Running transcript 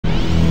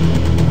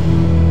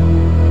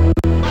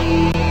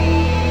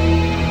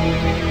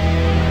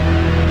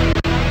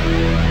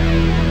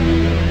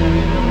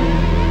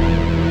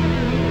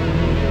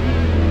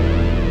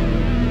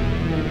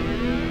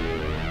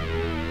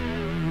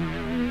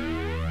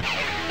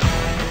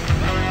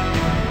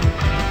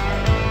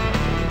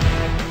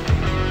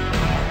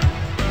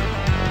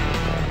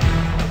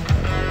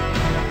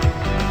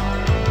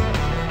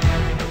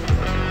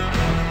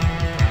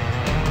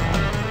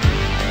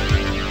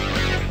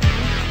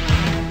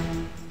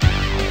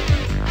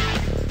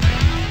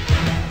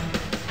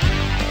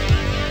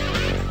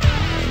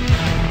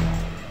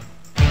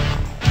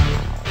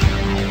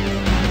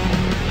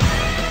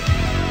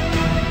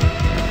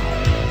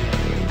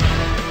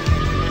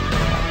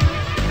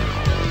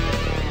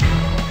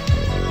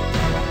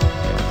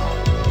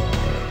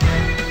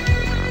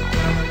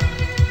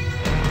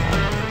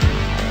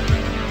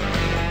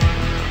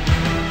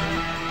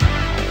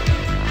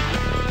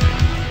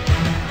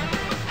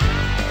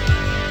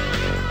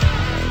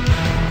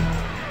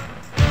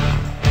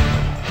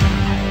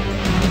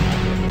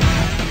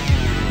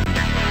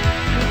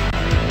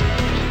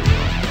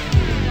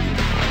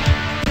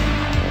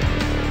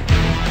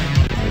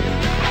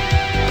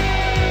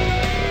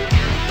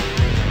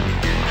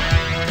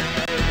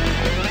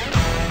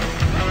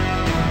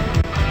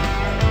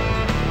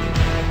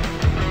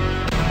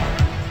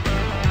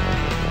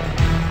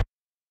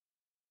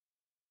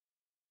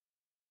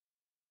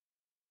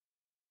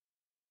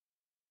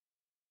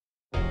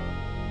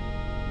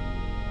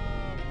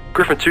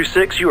Griffin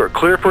 2-6, you are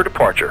clear for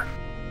departure.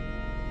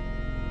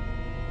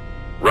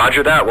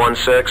 Roger that,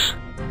 1-6.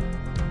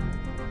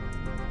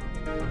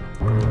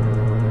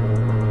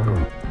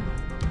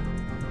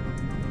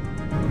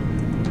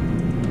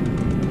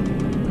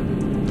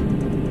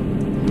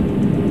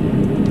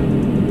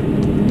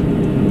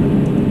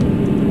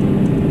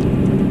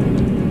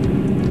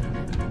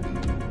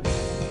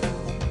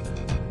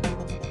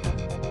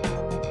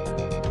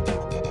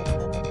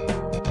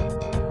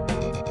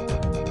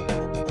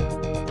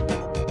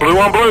 Blue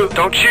on blue,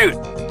 don't shoot.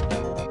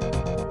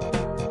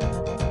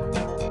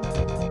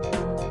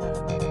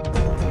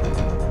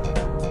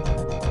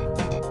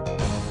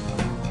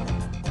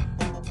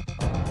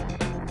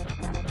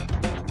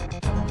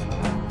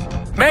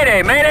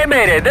 Mayday, mayday,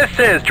 mayday. This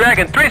is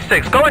Dragon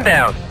 3-6 going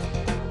down.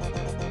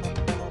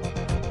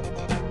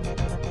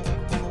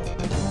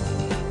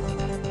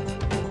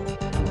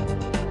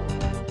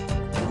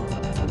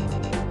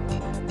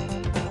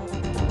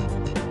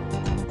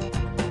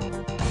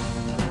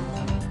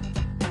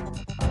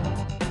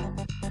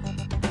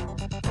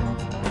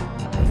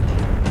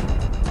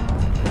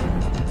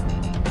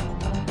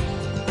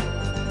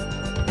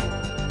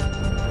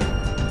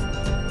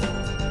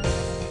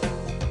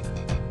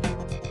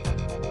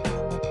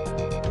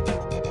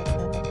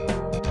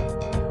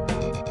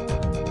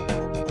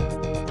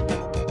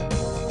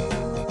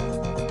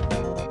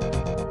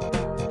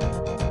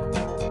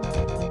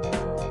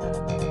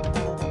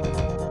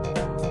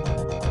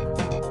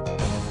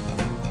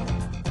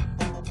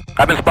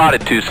 I've been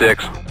spotted,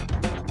 2-6.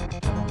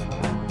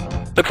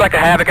 Looks like a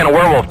Havoc and a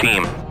Werewolf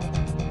team.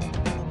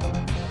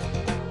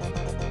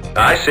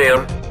 I see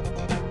him.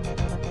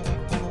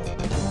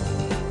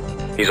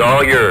 He's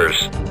all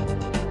yours.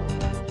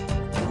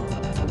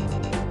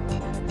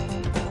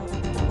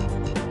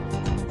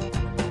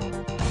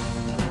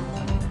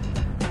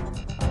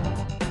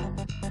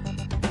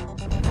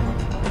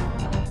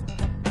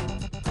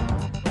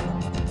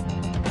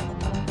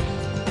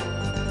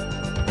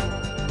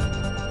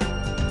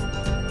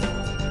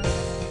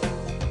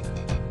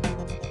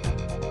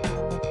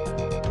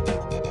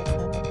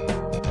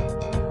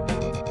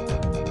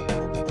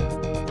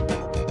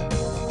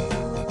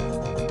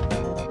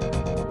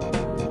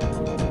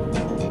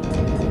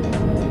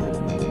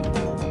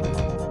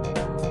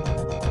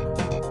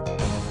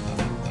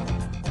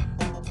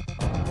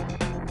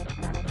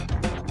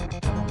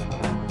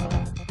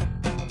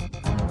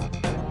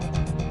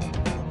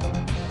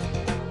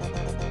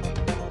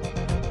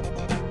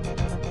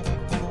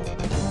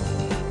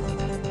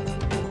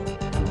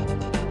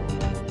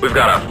 We've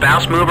got a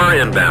fast mover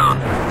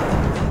inbound.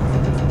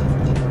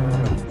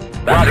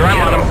 That's Roger,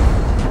 I'm on him.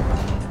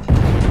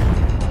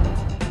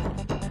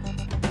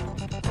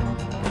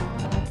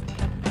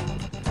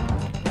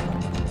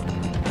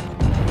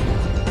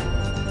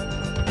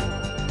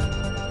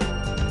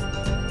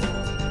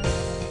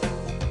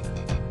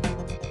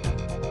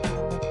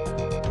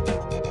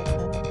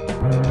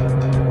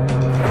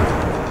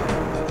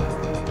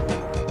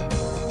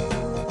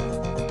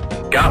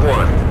 Got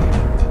one.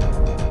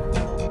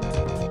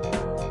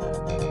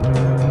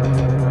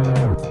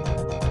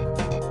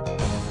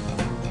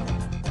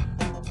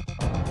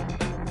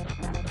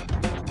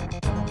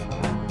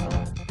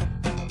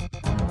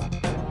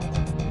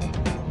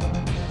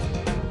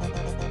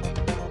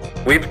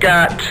 We've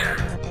got,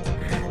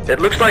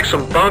 it looks like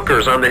some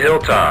bunkers on the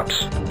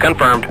hilltops.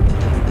 Confirmed.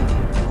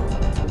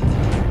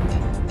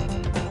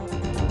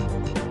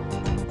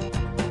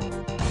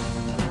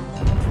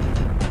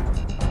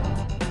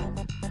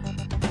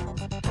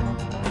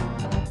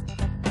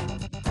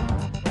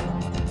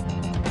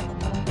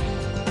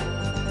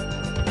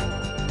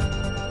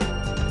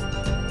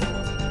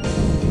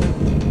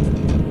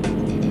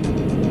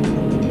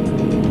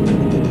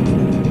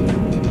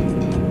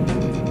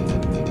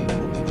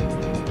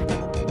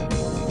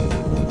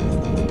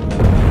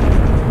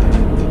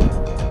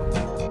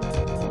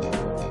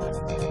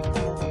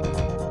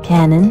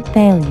 Cannon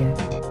failure.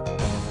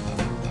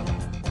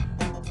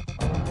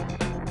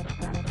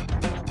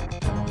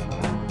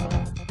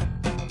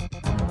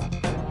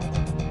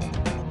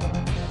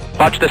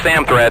 Watch the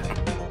SAM threat.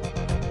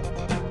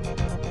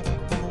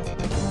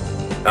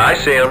 I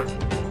see him.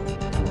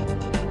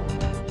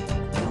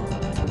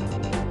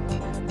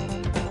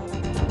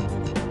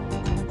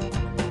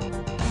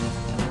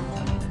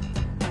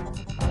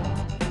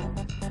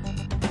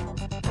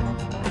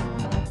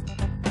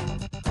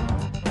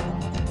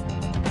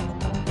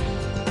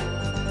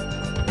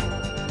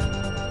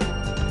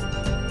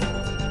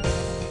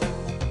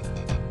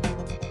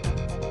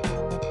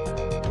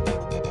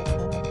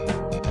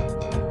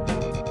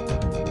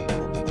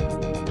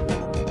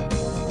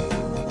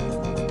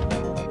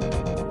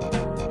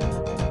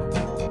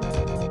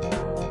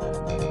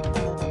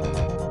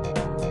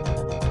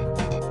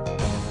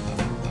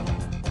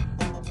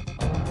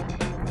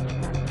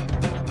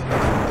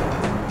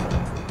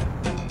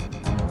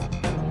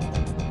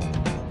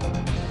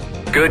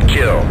 Good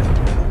kill.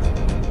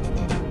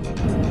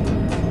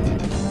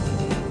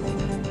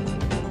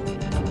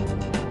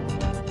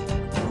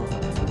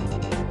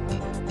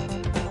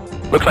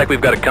 Looks Looks like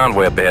we've got a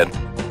convoy up ahead.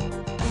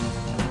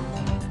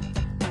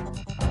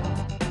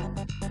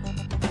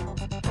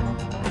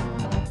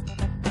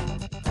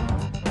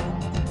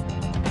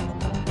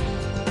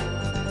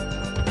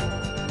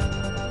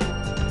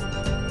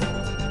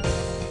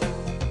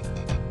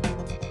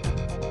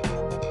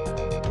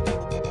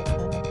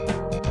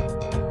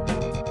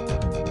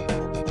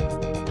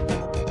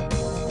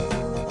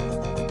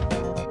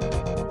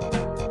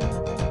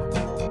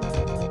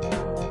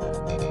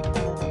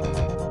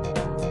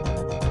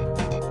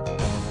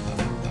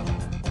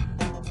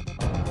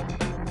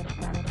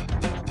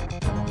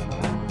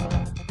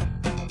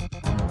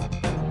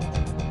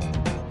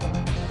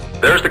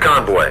 There's the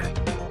convoy.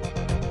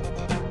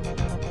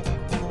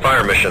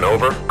 Fire mission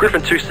over.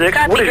 Griffin 2-6,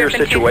 Copy, what is your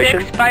Griffin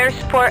situation? 2-6, fire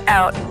support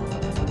out.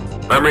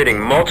 I'm reading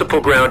multiple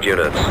ground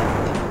units.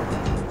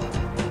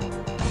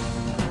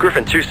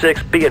 Griffin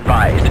 2-6, be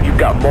advised, you've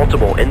got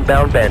multiple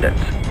inbound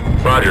bandits.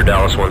 Roger,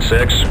 Dallas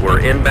 1-6.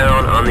 We're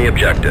inbound on the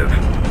objective.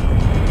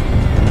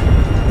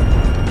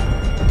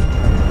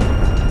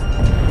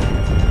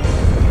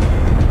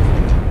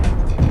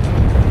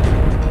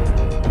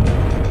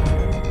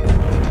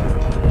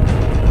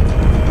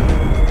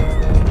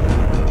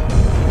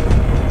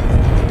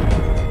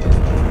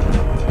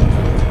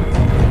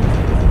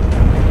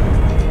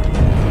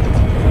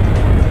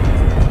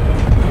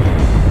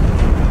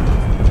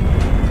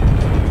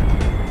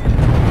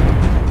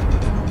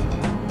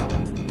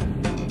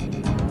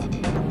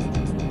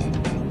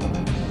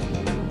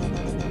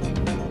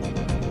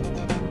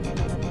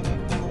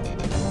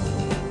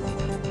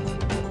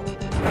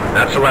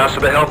 That's the last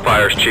of the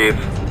Hellfires, Chief.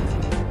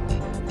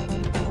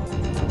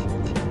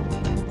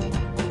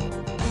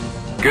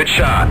 Good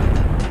shot.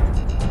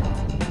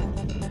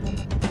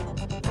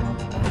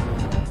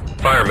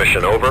 Fire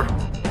mission over.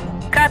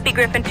 Copy,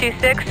 Griffin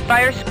 2-6,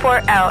 fire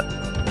support out.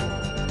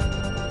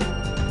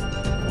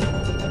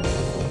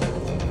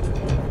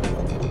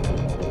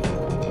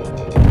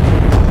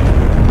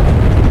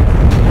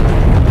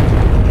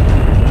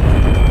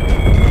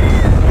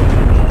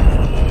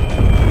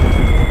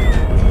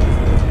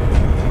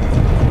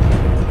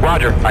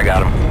 Roger, I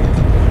got him.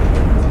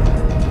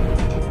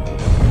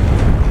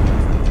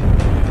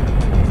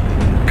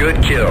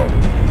 Good kill.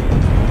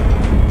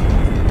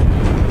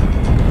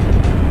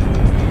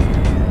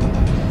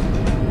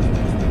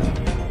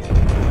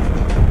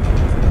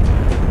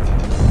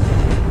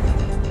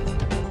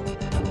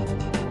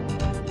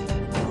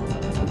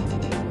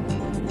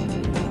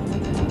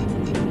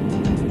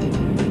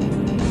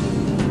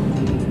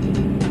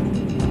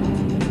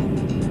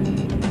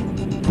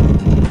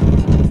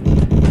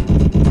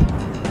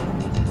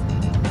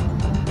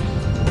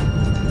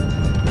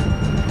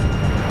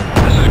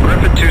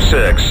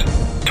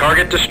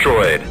 Target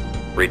destroyed.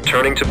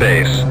 Returning to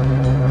base.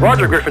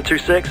 Roger, Griffin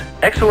 2-6,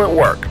 excellent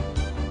work.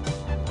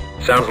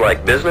 Sounds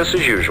like business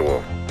as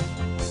usual.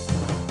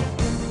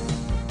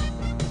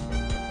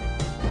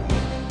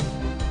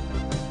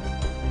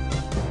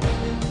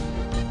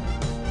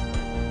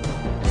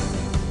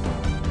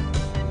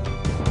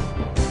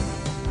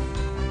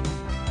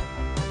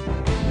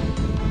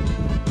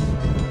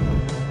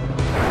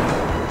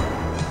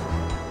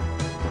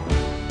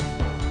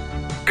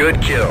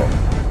 Good kill.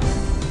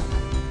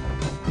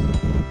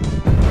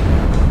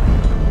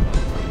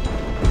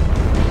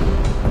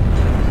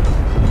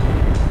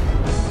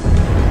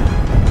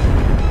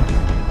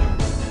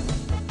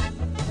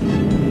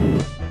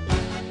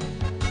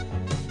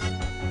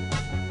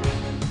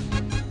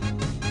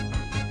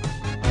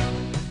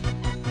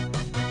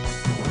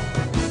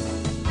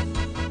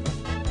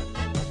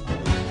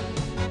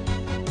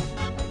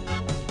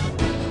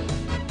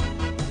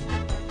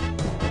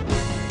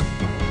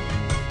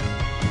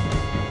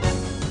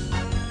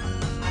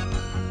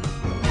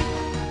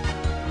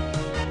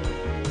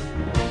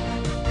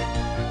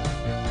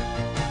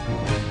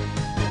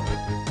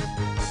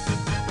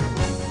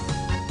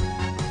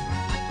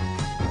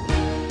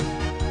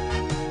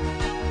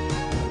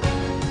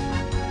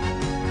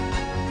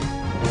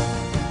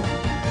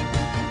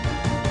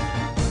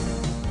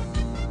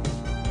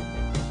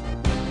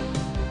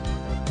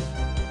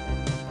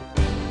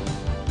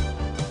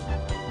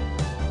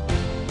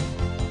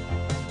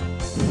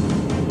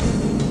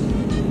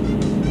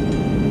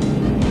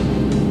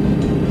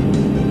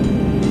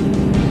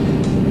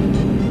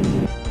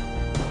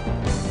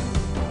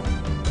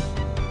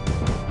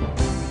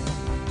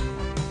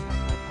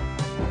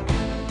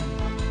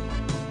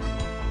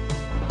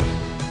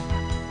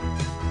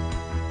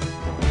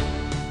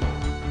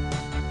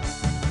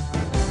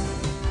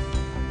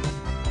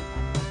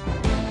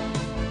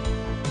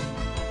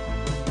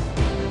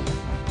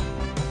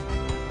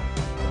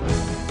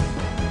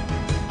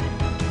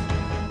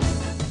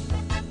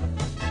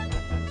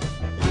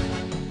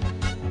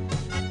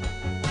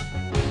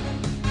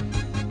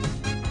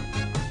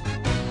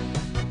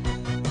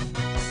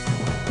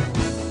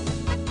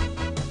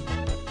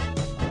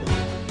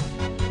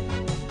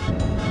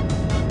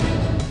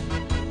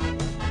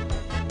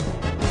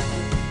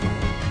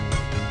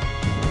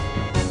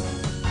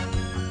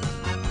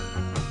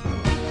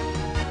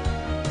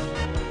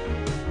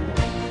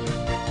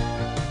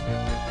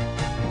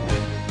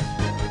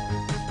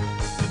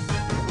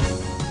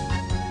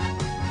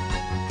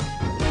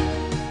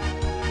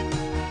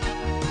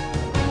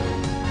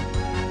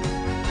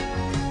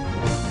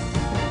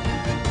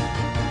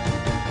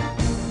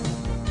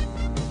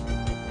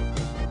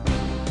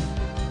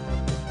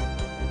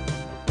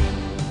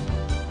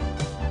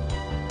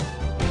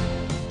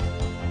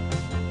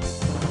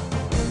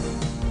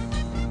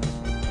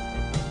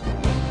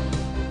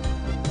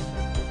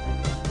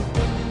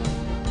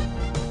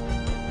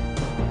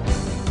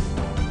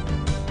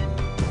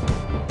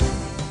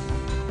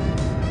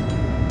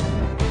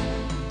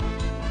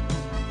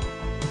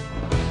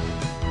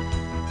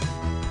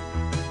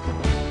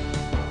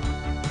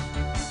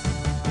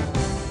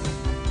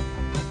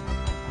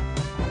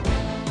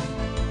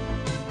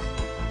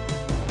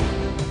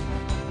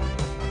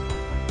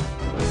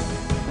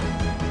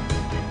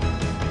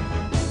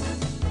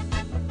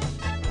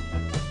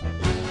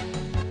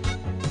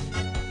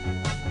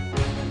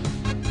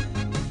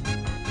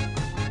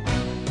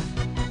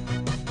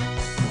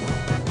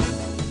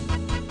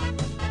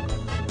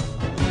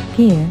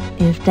 Pier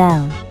is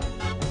down.